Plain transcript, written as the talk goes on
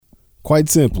Quite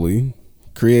simply,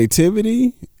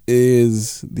 creativity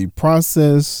is the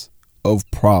process of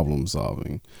problem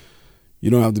solving. You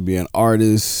don't have to be an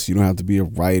artist. You don't have to be a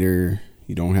writer.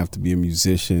 You don't have to be a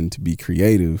musician to be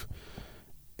creative.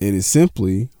 It is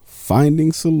simply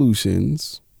finding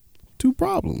solutions to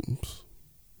problems.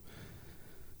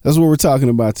 That's what we're talking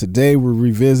about today. We're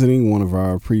revisiting one of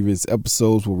our previous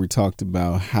episodes where we talked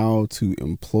about how to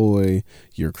employ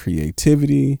your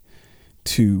creativity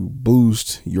to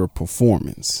boost your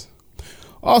performance.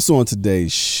 Also on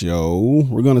today's show,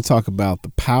 we're going to talk about the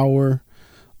power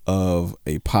of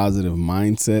a positive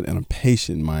mindset and a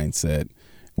patient mindset.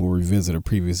 We'll revisit a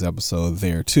previous episode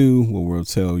there too, where we'll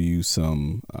tell you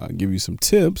give you some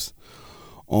tips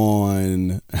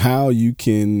on how you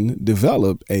can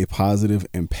develop a positive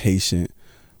and patient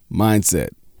mindset.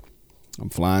 I'm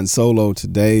flying solo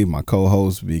today. My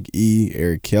co-host, Big E,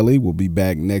 Eric Kelly, will be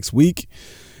back next week.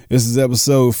 This is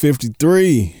episode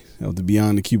 53 of the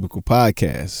Beyond the Cubicle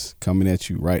podcast, coming at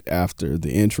you right after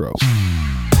the intro.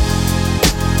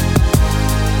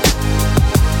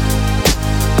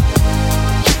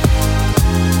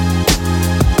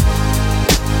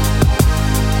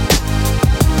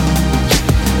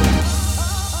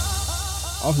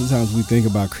 Oftentimes we think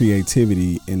about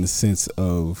creativity in the sense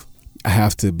of I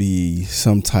have to be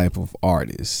some type of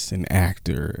artist, an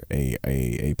actor,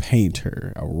 a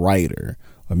painter, a writer,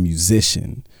 a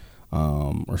musician,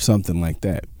 or something like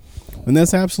that. And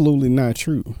that's absolutely not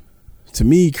true. To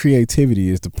me, creativity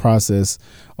is the process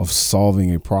of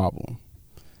solving a problem.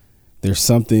 There's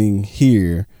something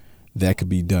here that could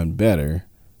be done better.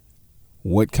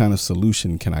 What kind of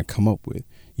solution can I come up with?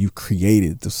 You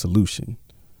created the solution.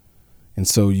 And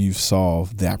so you've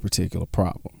solved that particular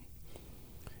problem.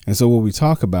 And so what we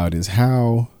talk about is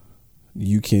how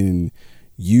you can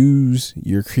use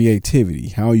your creativity,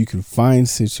 how you can find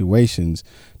situations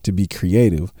to be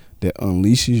creative that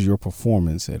unleashes your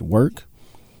performance at work,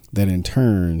 that in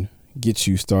turn gets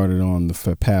you started on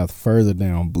the path further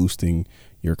down, boosting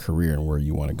your career and where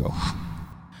you want to go.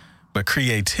 But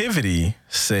creativity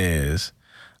says,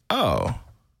 oh,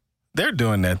 they're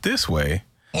doing that this way.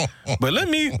 But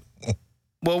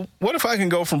what if I can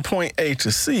go from point A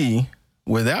to C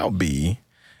without B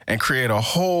and create a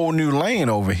whole new lane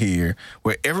over here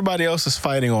where everybody else is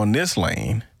fighting on this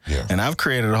lane? Yes. And I've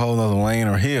created a whole other lane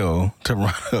or hill to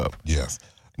run up. Yes.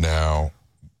 Now,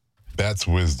 that's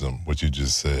wisdom, what you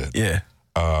just said. Yeah.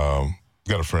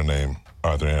 Got a friend named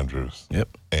Arthur Andrews.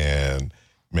 Yep. And,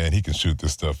 man, he can shoot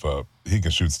this stuff up. He can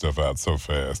shoot stuff out so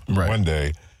fast. Right. One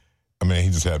day, he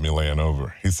just had me laying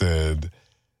over. He said,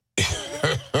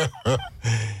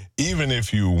 even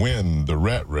if you win the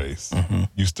rat race,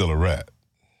 you're still a rat.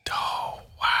 Oh,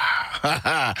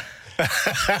 wow.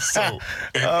 So, my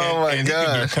and gosh. he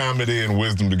can do comedy and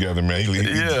wisdom together, man.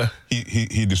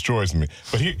 He destroys me.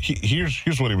 But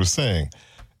here's what he was saying,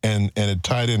 and it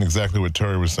tied in exactly what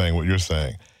Terry was saying, what you're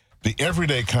saying. The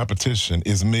everyday competition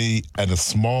is me at a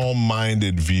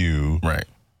small-minded view, Right.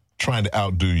 trying to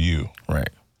outdo you. Right.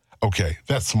 Okay,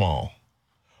 that's small.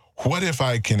 What if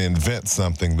I can invent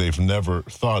something they've never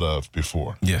thought of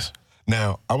before? Yes.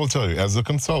 Now, I will tell you, as a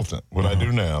consultant, what I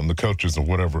do now, and the coaches and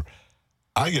whatever,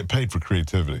 I get paid for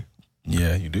creativity.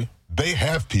 Yeah, you do. They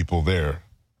have people there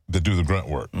that do the grunt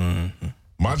work. Mm-hmm.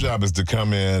 My job is to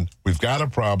come in, we've got a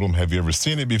problem, have you ever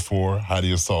seen it before? How do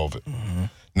you solve it? Mm-hmm.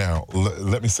 Now,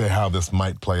 let me say how this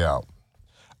might play out.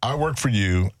 I work for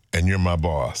you, and you're my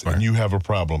boss, Right. and you have a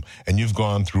problem, and you've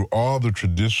gone through all the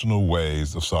traditional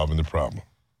ways of solving the problem.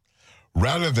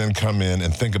 Rather than come in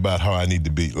and think about how I need to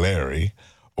beat Larry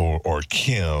or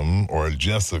Kim or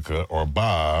Jessica or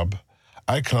Bob,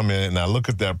 I come in and I look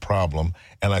at that problem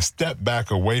and I step back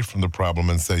away from the problem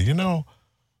and say,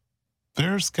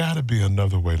 there's got to be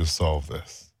another way to solve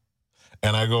this.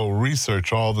 And I go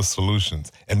research all the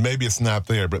solutions. And maybe it's not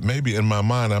there, but maybe in my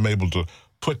mind I'm able to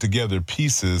put together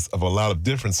pieces of a lot of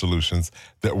different solutions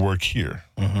that work here.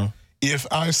 Mm-hmm. If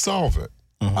I solve it,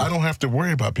 I don't have to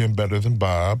worry about being better than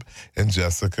Bob and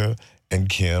Jessica and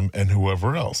Kim and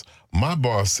whoever else. My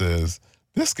boss says,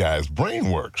 this guy's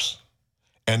brain works.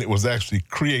 And it was actually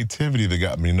creativity that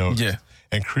got me noticed. Yeah.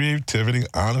 And creativity,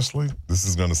 honestly, this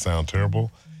is going to sound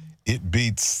terrible, it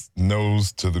beats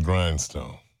nose to the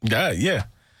grindstone. Yeah.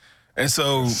 And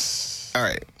so, all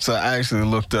right. So I actually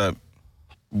looked up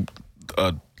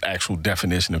an actual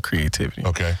definition of creativity.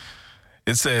 Okay.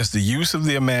 It says the use of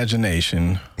the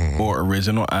imagination or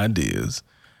original ideas,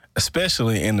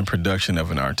 especially in the production of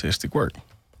an artistic work.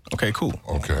 Okay, cool.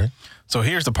 Okay. So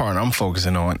here's the part I'm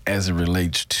focusing on as it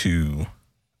relates to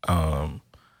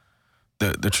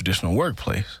the traditional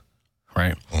workplace,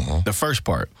 right? The first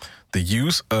part, the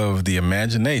use of the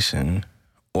imagination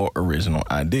or original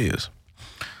ideas.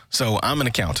 So I'm an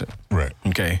accountant. Right.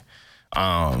 Okay.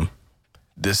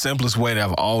 The simplest way that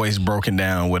I've always broken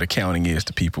down what accounting is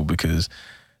to people, because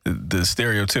the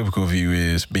stereotypical view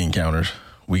is bean counters.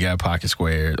 We got pocket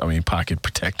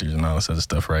protectors and all this other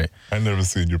stuff, right? I never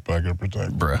seen your pocket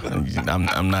protector. Bruh,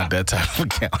 I'm not that type of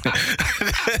accountant.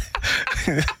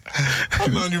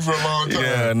 I've known you for a long time.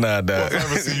 Yeah, nah, dog. Once I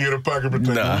ever see you in a pocket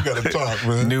protector, Nah. we got to talk,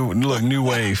 man. New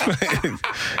wave.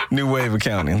 New wave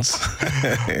accountants.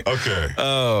 Okay.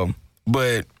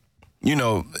 But, you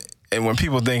know, and when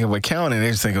people think of accounting,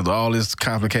 they just think of all this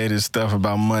complicated stuff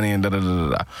about money and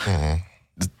da-da-da-da-da. Mm-hmm.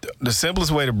 The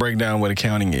simplest way to break down what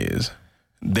accounting is,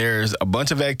 there's a bunch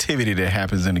of activity that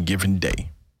happens in a given day,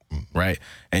 right?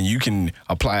 And you can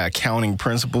apply accounting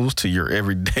principles to your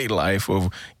everyday life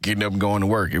of getting up and going to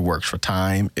work. It works for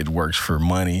time. It works for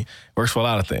money. It works for a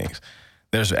lot of things.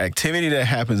 There's an activity that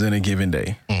happens in a given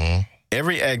day. Mm-hmm.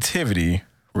 Every activity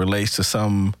relates to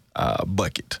some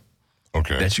bucket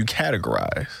that you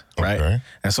categorize, right? Okay.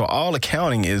 And so all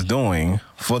accounting is doing,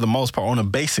 for the most part, on a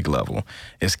basic level,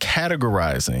 is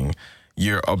categorizing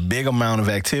a big amount of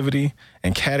activity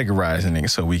and categorizing it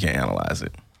so we can analyze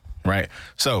it, right?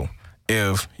 So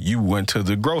if you went to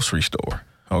the grocery store,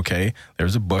 okay,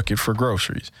 there's a bucket for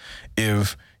groceries.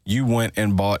 If you went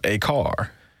and bought a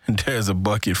car, there's a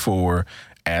bucket for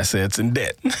assets and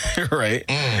debt, right?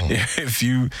 If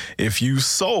you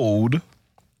sold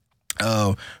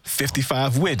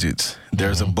 55 widgets,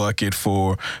 there's a bucket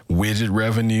for widget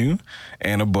revenue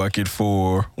and a bucket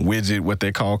for widget, what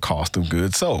they call cost of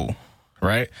goods sold,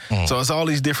 right? So it's all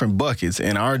these different buckets,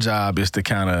 and our job is to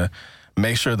kind of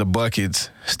make sure the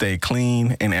buckets stay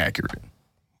clean and accurate.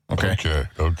 Okay.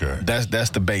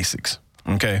 That's the basics.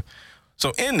 Okay.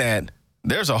 So in that,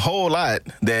 there's a whole lot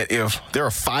that if there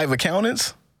are 5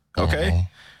 accountants, okay,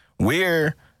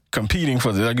 we're competing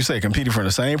for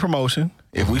the same promotion.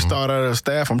 If we start out as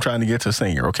staff, I'm trying to get to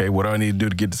senior. Okay, what do I need to do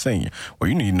to get to senior? Well,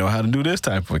 you need to know how to do this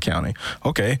type of accounting.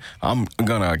 Okay, I'm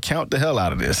going to account the hell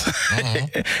out of this.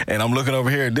 And I'm looking over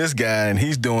here at this guy, and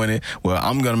he's doing it. Well,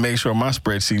 I'm going to make sure my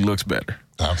spreadsheet looks better.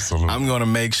 Absolutely. I'm going to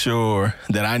make sure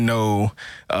that I know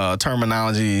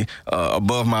terminology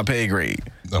above my pay grade.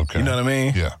 Okay. You know what I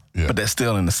mean? Yeah. But that's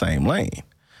still in the same lane.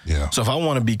 Yeah. So if I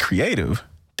want to be creative,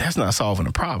 that's not solving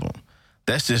a problem.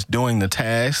 That's just doing the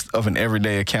task of an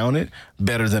everyday accountant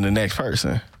better than the next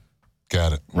person.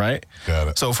 Got it. Right? Got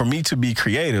it. So for me to be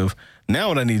creative, now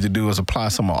what I need to do is apply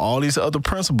some of all these other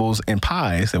principles and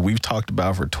pies that we've talked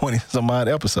about for 20 some odd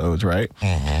episodes, right?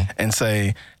 And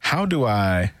say, how do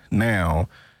I now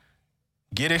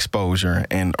get exposure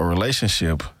and a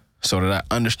relationship so that I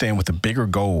understand what the bigger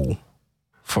goal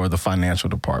for the financial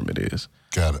department is?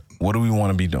 Got it. What do we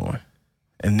want to be doing?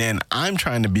 And then I'm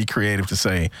trying to be creative to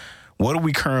say, what are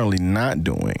we currently not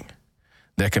doing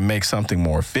that can make something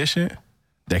more efficient,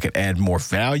 that can add more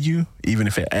value, even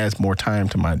if it adds more time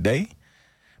to my day,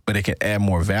 but it can add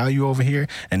more value over here?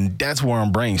 And that's where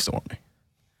I'm brainstorming.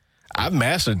 I've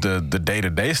mastered the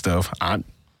day-to-day stuff. I'm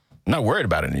not worried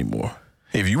about it anymore.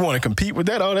 If you want to compete with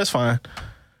that, that's fine.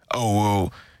 Oh,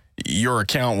 well, your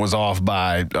account was off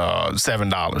by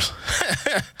 $7.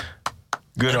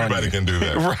 Good on you. Everybody can do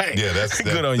that. Right. Yeah, that's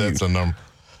good on that's you. a number.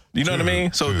 You know what I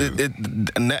mean? So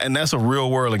and that's a real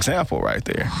world example right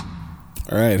there.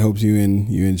 All right, hope you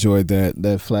enjoyed that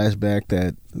flashback,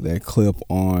 that clip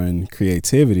on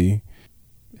creativity.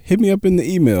 Hit me up in the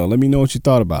email. Let me know what you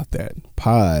thought about that.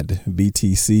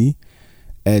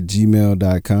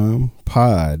 podbtc@gmail.com.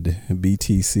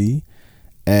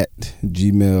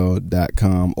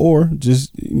 podbtc@gmail.com. Or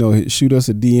just, shoot us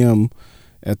a DM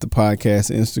at the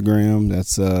podcast Instagram.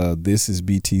 That's This Is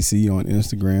BTC on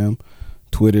Instagram,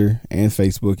 Twitter, and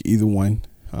Facebook. Either one.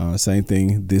 Same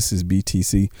thing. This is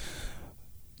BTC.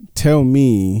 Tell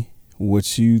me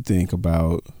what you think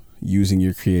about using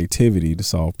your creativity to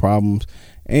solve problems,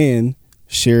 and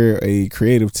share a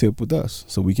creative tip with us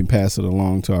so we can pass it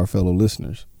along to our fellow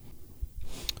listeners.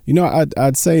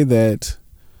 I'd say that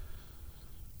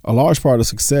a large part of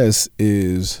success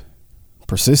is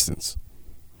persistence.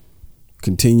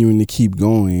 Continuing to keep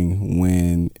going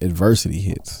when adversity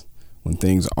hits, when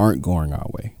things aren't going our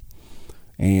way.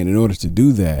 And in order to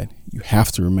do that, you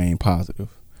have to remain positive.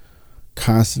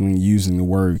 Constantly using the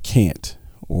word can't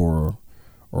or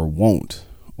won't,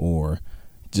 or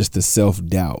just the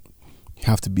self-doubt. You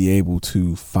have to be able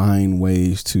to find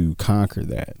ways to conquer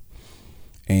that.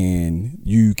 And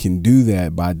you can do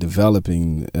that by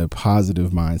developing a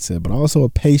positive mindset, but also a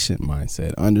patient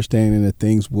mindset, understanding that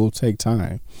things will take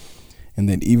time. And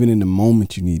that even in the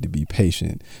moment, you need to be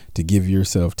patient to give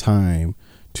yourself time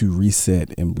to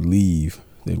reset and believe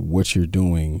that what you're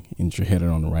doing and you're headed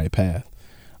on the right path.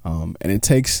 And it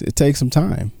takes some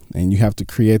time, and you have to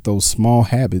create those small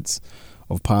habits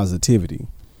of positivity.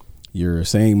 You're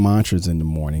saying mantras in the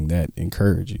morning that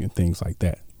encourage you and things like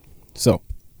that. So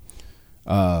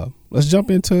let's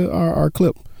jump into our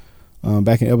clip.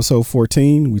 Back in episode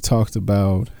 14, we talked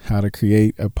about how to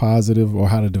create a positive, or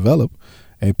how to develop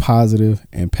a positive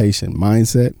and patient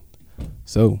mindset.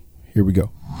 So here we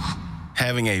go.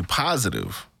 Having a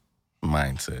positive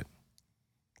mindset.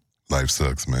 Life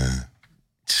sucks, man.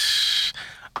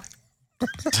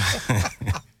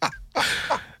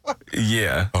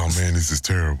 Yeah. Oh man, this is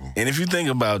terrible. And if you think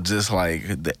about just like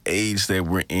the age that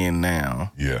we're in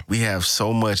now, we have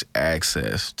so much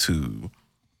access to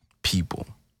people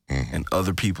and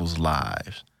other people's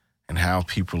lives and how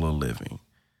people are living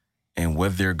and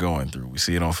what they're going through. We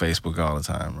see it on Facebook all the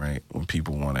time, right? When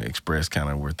people want to express kind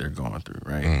of what they're going through,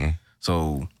 right?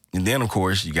 So, and then of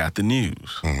course you got the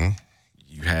news.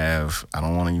 You have, I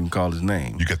don't want to even call his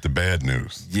name. You got the bad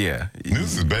news. Yeah.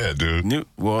 News is bad, dude.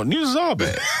 News is all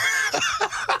bad.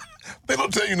 They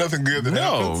don't tell you nothing good that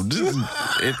happens.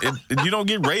 You don't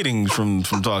get ratings from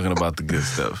talking about the good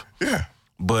stuff. Yeah.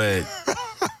 But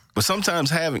sometimes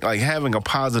having a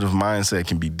positive mindset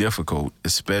can be difficult,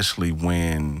 especially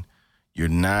when you're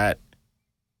not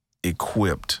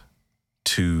equipped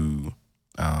to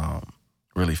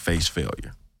really face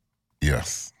failure.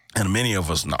 Yes. And many of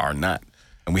us are not.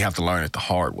 And we have to learn it the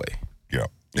hard way. Yeah.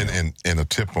 And a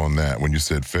tip on that, when you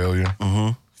said failure,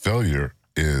 failure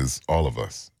is all of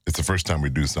us. It's the first time we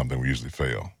do something, we usually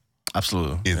fail.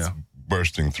 Absolutely. It's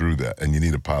bursting through that, and you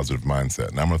need a positive mindset.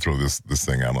 And I'm going to throw this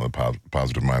thing out on the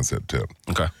positive mindset tip.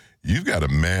 Okay. You've got to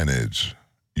manage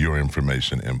your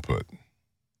information input.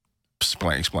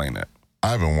 Explain that. I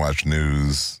haven't watched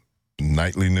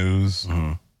nightly news,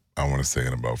 I want to say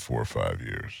in about 4 or 5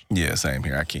 years. Yeah, same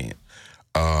here. I can't.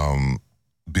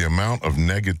 The amount of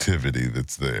negativity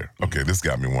that's there. Okay, this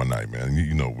got me one night, man.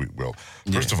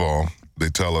 First of all, they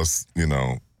tell us,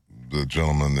 the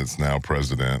gentleman that's now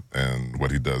president and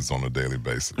what he does on a daily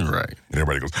basis. Right. And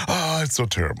everybody goes, oh, it's so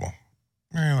terrible.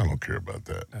 Man, I don't care about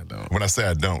that. I don't. When I say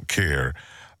I don't care,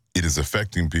 it is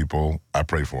affecting people. I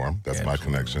pray for them. That's my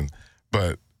connection.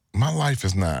 But my life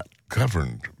is not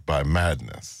governed by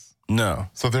madness. No.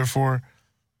 So therefore,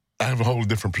 I have a whole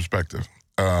different perspective.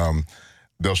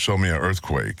 They'll show me an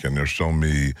earthquake, and they'll show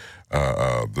me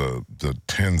the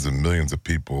tens of millions of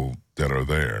people that are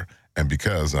there. And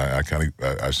because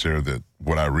I share that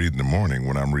what I read in the morning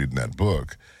when I'm reading that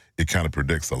book, it kind of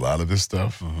predicts a lot of this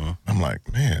stuff. I'm like,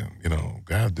 man,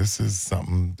 God, this is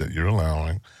something that you're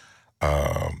allowing.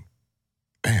 Man,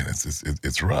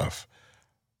 it's rough.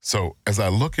 So as I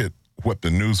look at what the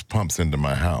news pumps into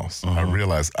my house, I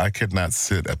realize I could not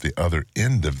sit at the other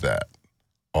end of that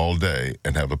all day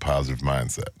and have a positive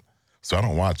mindset. So I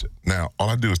don't watch it. Now, all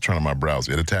I do is turn on my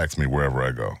browser. It attacks me wherever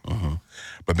I go.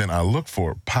 But then I look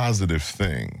for positive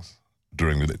things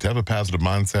during the day. To have a positive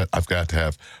mindset, I've got to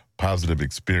have positive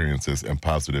experiences and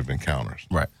positive encounters.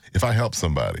 Right. If I help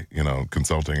somebody,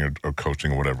 consulting or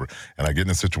coaching or whatever, and I get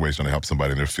in a situation to help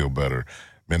somebody and they feel better,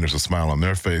 man, there's a smile on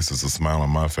their face, there's a smile on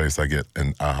my face, I get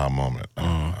an aha moment.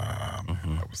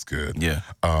 Man, that was good. Yeah.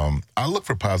 I look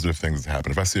for positive things that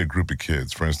happen. If I see a group of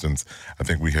kids, for instance, I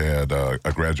think we had a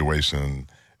graduation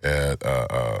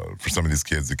for some of these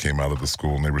kids that came out of the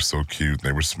school, and they were so cute, and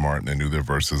they were smart, and they knew their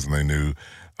verses, and they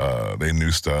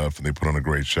knew stuff, and they put on a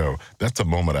great show. That's a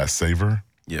moment I savor.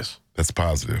 Yes. That's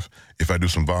positive. If I do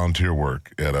some volunteer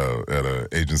work at a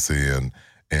agency and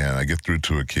I get through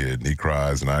to a kid and he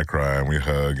cries and I cry and we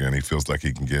hug and he feels like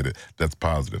he can get it, that's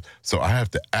positive. So I have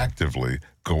to actively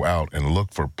go out and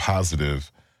look for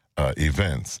positive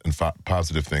events and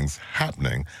positive things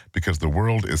happening, because the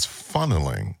world is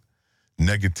funneling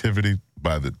negativity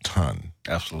by the ton.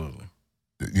 Absolutely.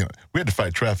 We had to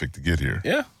fight traffic to get here.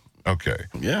 Yeah. Okay.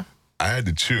 Yeah. I had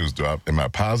to choose. Am I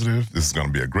positive? This is going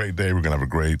to be a great day. We're going to have a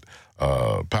great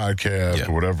podcast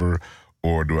or whatever.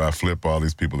 Or do I flip all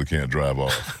these people that can't drive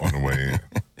off on the way in?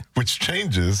 Which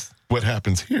changes what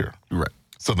happens here. Right.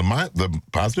 So the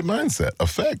positive mindset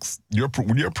affects your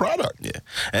product. Yeah.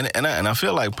 And I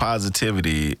feel like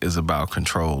positivity is about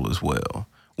control as well.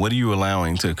 What are you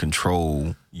allowing to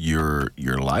control your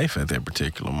life at that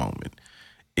particular moment?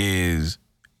 This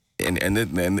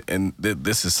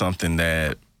is something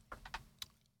that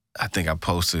I think I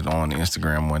posted on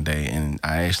Instagram one day, and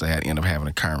I actually ended up having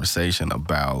a conversation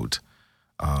about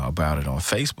it on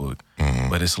Facebook.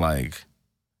 But it's like,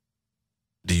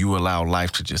 do you allow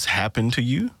life to just happen to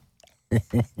you?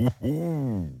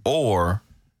 Or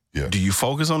do you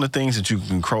focus on the things that you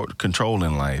can control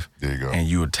in life? There you go. And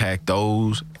you attack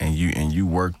those and you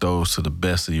work those to the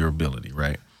best of your ability,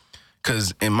 right?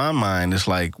 Because in my mind, it's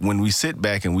like when we sit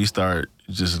back and we start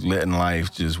just letting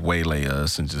life just waylay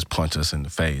us and just punch us in the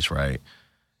face, right?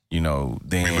 You know,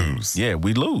 then We lose. Yeah,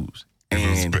 we lose. It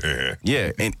was bad.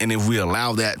 Yeah, and if we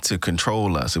allow that to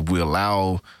control us, if we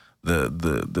allow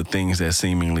the things that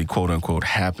seemingly quote unquote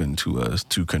happen to us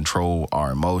to control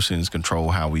our emotions,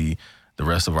 control how the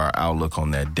rest of our outlook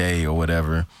on that day or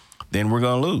whatever, then we're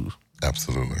gonna lose.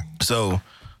 Absolutely. So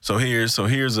here's where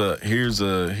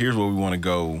we want to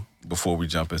go before we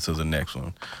jump into the next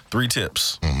one. 3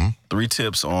 tips. 3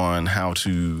 tips on how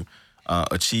to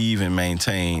achieve and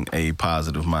maintain a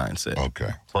positive mindset. Okay.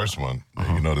 First one,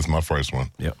 you know, this is my first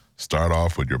one. Yep. Start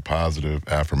off with your positive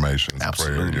affirmations, prayer,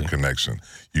 Absolutely. your connection.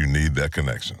 You need that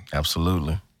connection.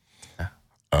 Absolutely.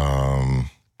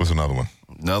 What's another one?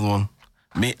 Another one.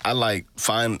 I like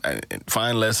find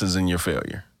lessons in your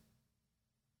failure.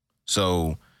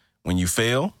 So when you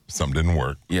fail, Something didn't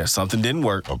work. something didn't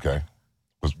work. Okay.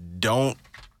 Don't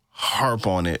harp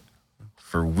on it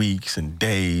for weeks and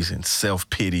days and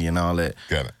self-pity and all that.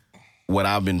 Got it. What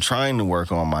I've been trying to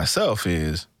work on myself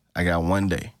is I got one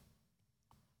day.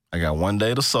 I got one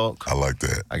day to sulk. I like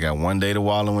that. I got one day to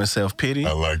wallow in self-pity.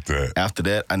 I like that. After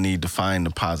that, I need to find the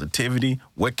positivity.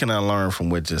 What can I learn from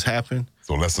what just happened?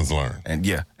 So lessons learned.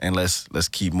 And let's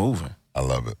keep moving. I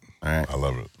love it. All right. I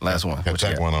love it. Last one. Can I What you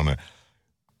tack got? one on there?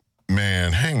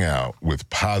 Man, hang out with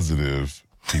positive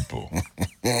people.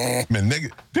 There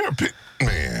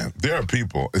are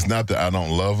people. It's not that I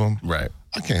don't love them. Right.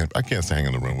 I can't stay hang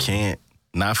in the room with them. Can't.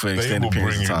 Not for They will extended bring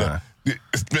periods you of time. down.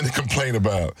 It's been a complaint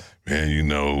about,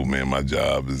 man, my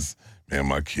job is,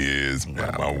 my kids,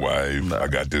 my wife, I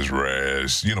got this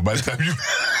rash. You know, by the time you...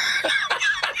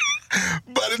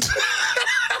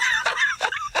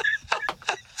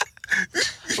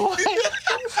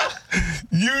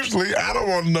 Usually, I don't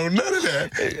want to know none of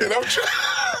that. And I'm trying...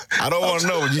 I don't want to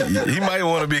know. He might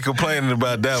want to be complaining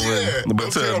about that one, but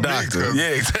don't to tell a me, doctor. 'cause- Yeah,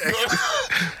 exactly.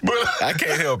 But I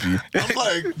can't help you. I'm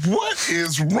like, what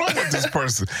is wrong with this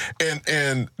person?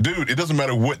 And dude, it doesn't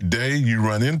matter what day you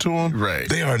run into them. Right.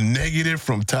 They are negative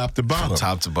from top to bottom.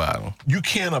 Top to bottom. You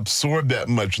can't absorb that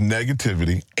much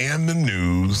negativity and the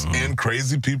news and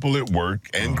crazy people at work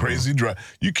and crazy drive.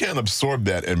 You can't absorb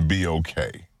that and be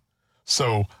okay.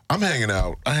 So I'm hanging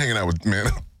out with, man,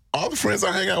 all the friends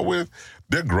I hang out with,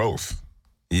 they're growth.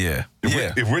 Yeah.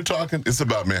 If we're talking, it's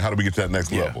about, man, how do we get to that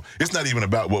next level? It's not even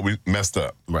about what we messed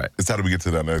up. Right. It's how do we get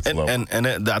to that next level. And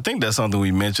I think that's something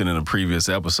we mentioned in a previous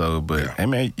episode. But hey,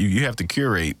 man, you have to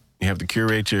curate. You have to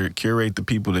curate the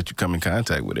people that you come in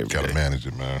contact with every day. Gotta manage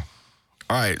it, man.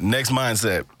 All right, next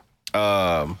mindset.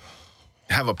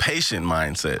 Have a patient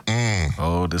mindset.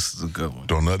 Oh, this is a good one.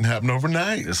 Don't nothing happen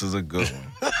overnight. This is a good one.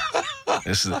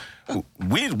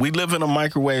 We live in a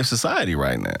microwave society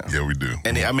right now. Yeah, we do.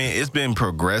 And I mean, it's been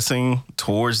progressing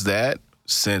towards that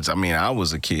since, I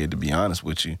was a kid, to be honest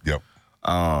with you. Yep.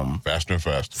 Faster and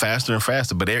faster. Faster and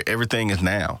faster, but everything is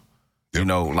now. Yep. You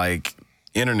know, like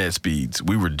internet speeds.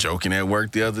 We were joking at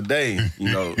work the other day.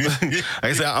 You know, like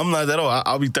I said, I'm not that old.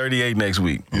 I'll be 38 next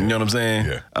week. You know what I'm saying?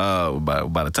 Yeah.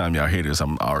 By the time y'all hear this,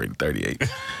 I'm already 38.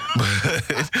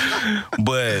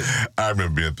 but I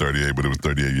remember being 38, but it was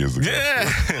 38 years ago.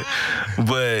 yeah.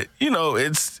 But you know,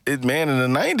 man, in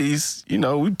the 90s, you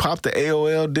know, we popped the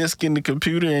AOL disc in the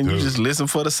computer and you just listen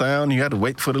for the sound. You had to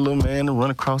wait for the little man to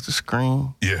run across the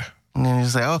screen. Yeah. And then you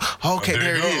say, oh, okay,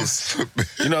 there it is.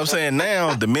 You know what I'm saying?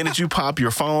 Now, the minute you pop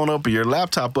your phone up or your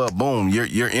laptop up, boom,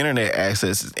 your internet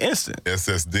access is instant.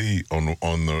 SSD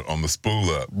on the spool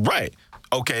up. Right.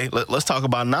 Okay, let's talk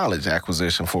about knowledge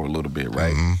acquisition for a little bit,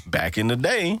 right? Back in the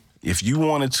day, if you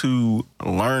wanted to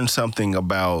learn something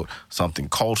about something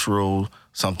cultural,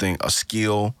 a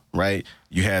skill, right?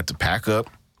 You had to pack up,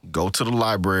 go to the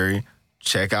library,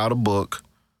 check out a book,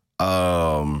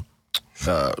 find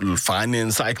the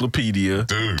encyclopedia,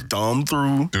 thumb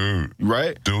through,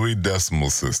 right? Dewey Decimal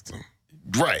System.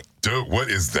 Right. Dude, what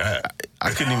is that?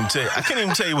 I couldn't even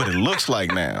tell you what it looks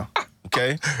like now.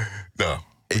 Okay? No,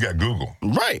 we got Google.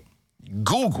 Right.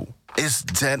 Google. It's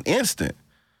that instant.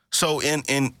 So in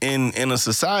a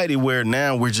society where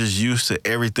now we're just used to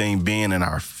everything being in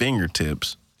our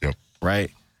fingertips, Yep.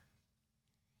 right?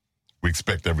 We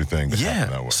expect everything to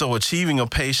happen that way. So achieving a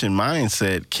patient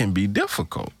mindset can be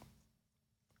difficult.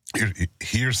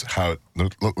 Here's how,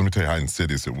 let me tell you how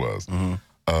insidious it was.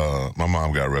 My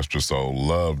mom, God rest her soul,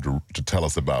 loved to tell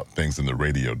us about things in the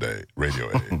radio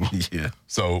age. Yeah.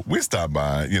 So we stopped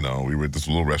by, we were at this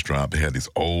little restaurant. They had these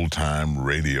old time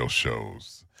radio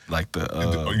shows. Like the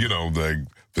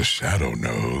Shadow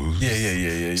Knows.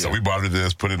 Yeah. So we bought her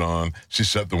this, put it on. She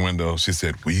shut the window. She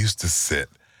said, we used to sit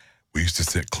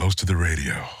close to the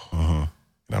radio.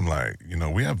 And I'm like,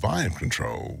 we have volume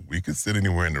control. We could sit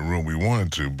anywhere in the room we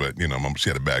wanted to, but, she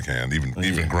had a backhand, even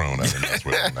grown. I didn't mess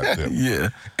with it. That's it. Yeah.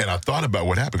 And I thought about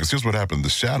what happened, because here's what happened. The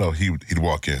shadow, he'd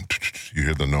walk in, you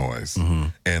hear the noise.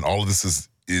 And all of this is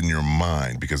in your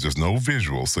mind, because there's no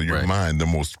visual. So your mind, the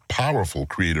most powerful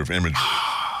creator of imagery.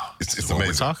 It's what amazing.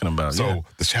 we're talking about. So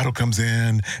the shadow comes in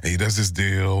and he does this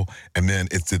deal, and then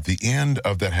it's at the end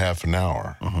of that half an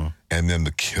hour, and then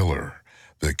the killer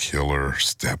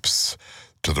steps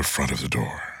to the front of the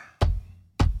door.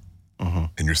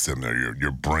 And you're sitting there,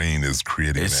 your brain is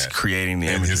creating It's that. creating the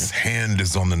And imagery. his hand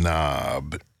is on the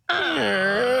knob.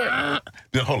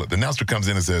 Then hold it. The announcer comes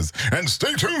in and says, "And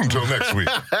stay tuned till next week."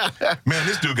 Man,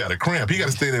 this dude got a cramp. He got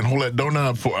to stay there and hold that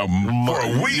doorknob for a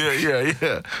week.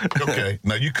 Yeah. Okay,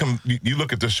 now you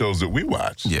look at the shows that we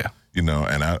watch. Yeah. And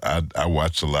I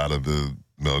watch a lot of the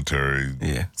military,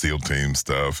 SEAL team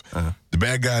stuff. The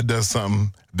bad guy does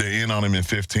something, they're in on him in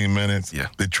 15 minutes. Yeah.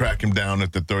 They track him down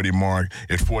at the 30 mark.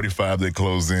 At 45, they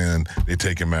close in. They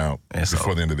take him out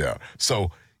before the end of the hour.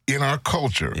 So in our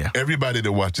culture, everybody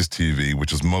that watches TV,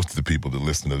 which is most of the people that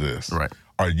listen to this,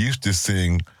 are used to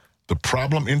seeing the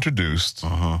problem introduced,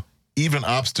 even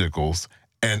obstacles,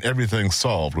 and everything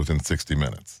solved within 60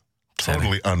 minutes.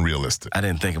 Totally unrealistic. I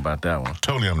didn't think about that one.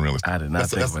 Totally unrealistic. I did not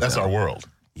think about that. That's our world.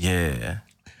 Yeah.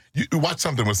 You watch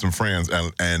something with some friends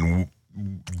and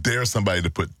dare somebody to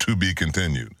put "to be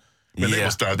continued." And they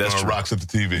will start throwing rocks at the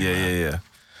TV. Yeah.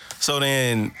 So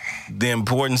then the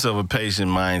importance of a patient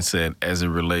mindset as it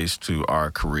relates to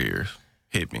our careers.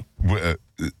 Hit me.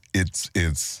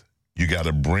 It's you got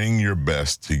to bring your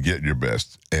best to get your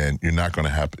best, and it's not going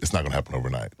to happen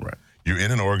overnight. Right. You're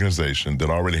in an organization that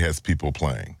already has people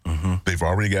playing. They've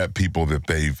already got people that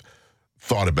they've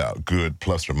thought about, good,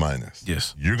 plus or minus.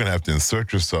 Yes. You're going to have to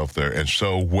insert yourself there and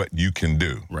show what you can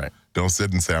do. Right. Don't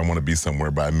sit and say, "I want to be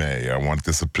somewhere by May. I want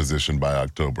this position by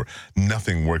October."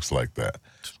 Nothing works like that.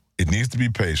 It needs to be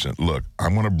patient. Look,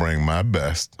 I'm going to bring my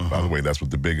best. By the way, that's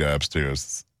what the big guy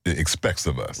upstairs expects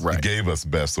of us. Right. He gave us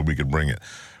best so we could bring it.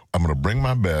 I'm going to bring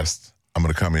my best. I'm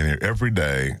going to come in here every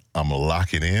day. I'm going to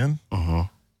lock it in,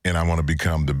 and I want to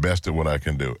become the best at what I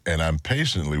can do. And I'm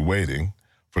patiently waiting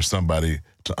for somebody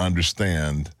to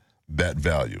understand that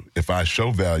value. If I show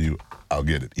value, I'll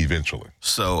get it eventually.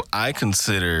 So I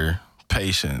consider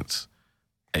patience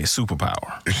a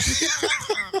superpower.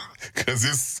 Because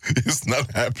it's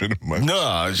not happening much.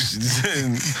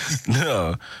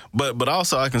 No. But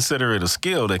also I consider it a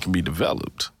skill that can be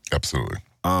developed. Absolutely.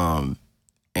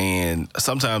 And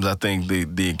sometimes I think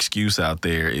the excuse out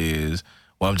there is,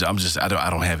 well, I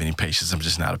don't have any patience. I'm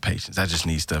just not a patient. I just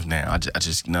need stuff now.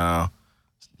 No.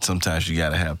 Sometimes you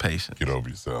gotta have patience. Get over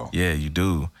yourself. Yeah, you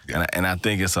do. Yeah. And I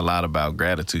think it's a lot about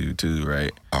gratitude too,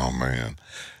 right? Oh man,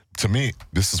 to me,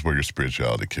 this is where your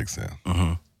spirituality kicks in.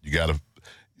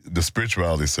 The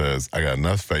spirituality says, I got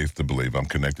enough faith to believe I'm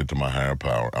connected to my higher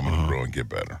power. I'm gonna grow and get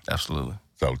better. Absolutely.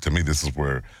 So to me, this is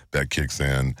where that kicks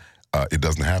in. It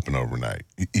doesn't happen overnight.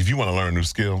 If you want to learn a new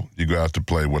skill, you go out to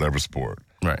play whatever sport.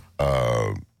 Right.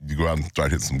 You go out and start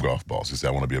hitting some golf balls. You say,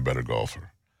 I want to be a better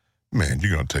golfer. Man,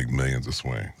 you're gonna take millions of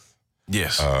swings.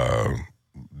 Yes.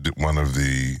 One of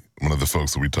the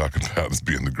folks that we talk about as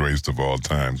being the greatest of all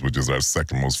times, which is our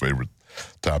second most favorite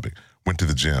topic, went to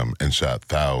the gym and shot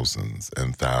thousands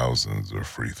and thousands of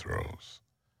free throws.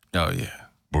 Oh yeah.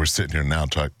 But we're sitting here now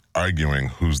arguing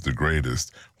who's the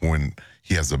greatest when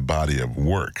he has a body of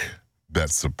work that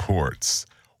supports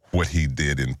what he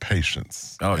did in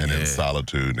patience and in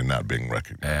solitude and not being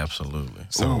recognized. Absolutely.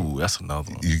 So ooh, that's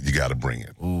another one. You got to bring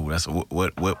it. Ooh, that's what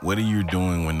are you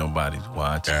doing when nobody's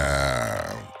watching?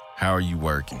 How are you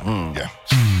working? Yeah.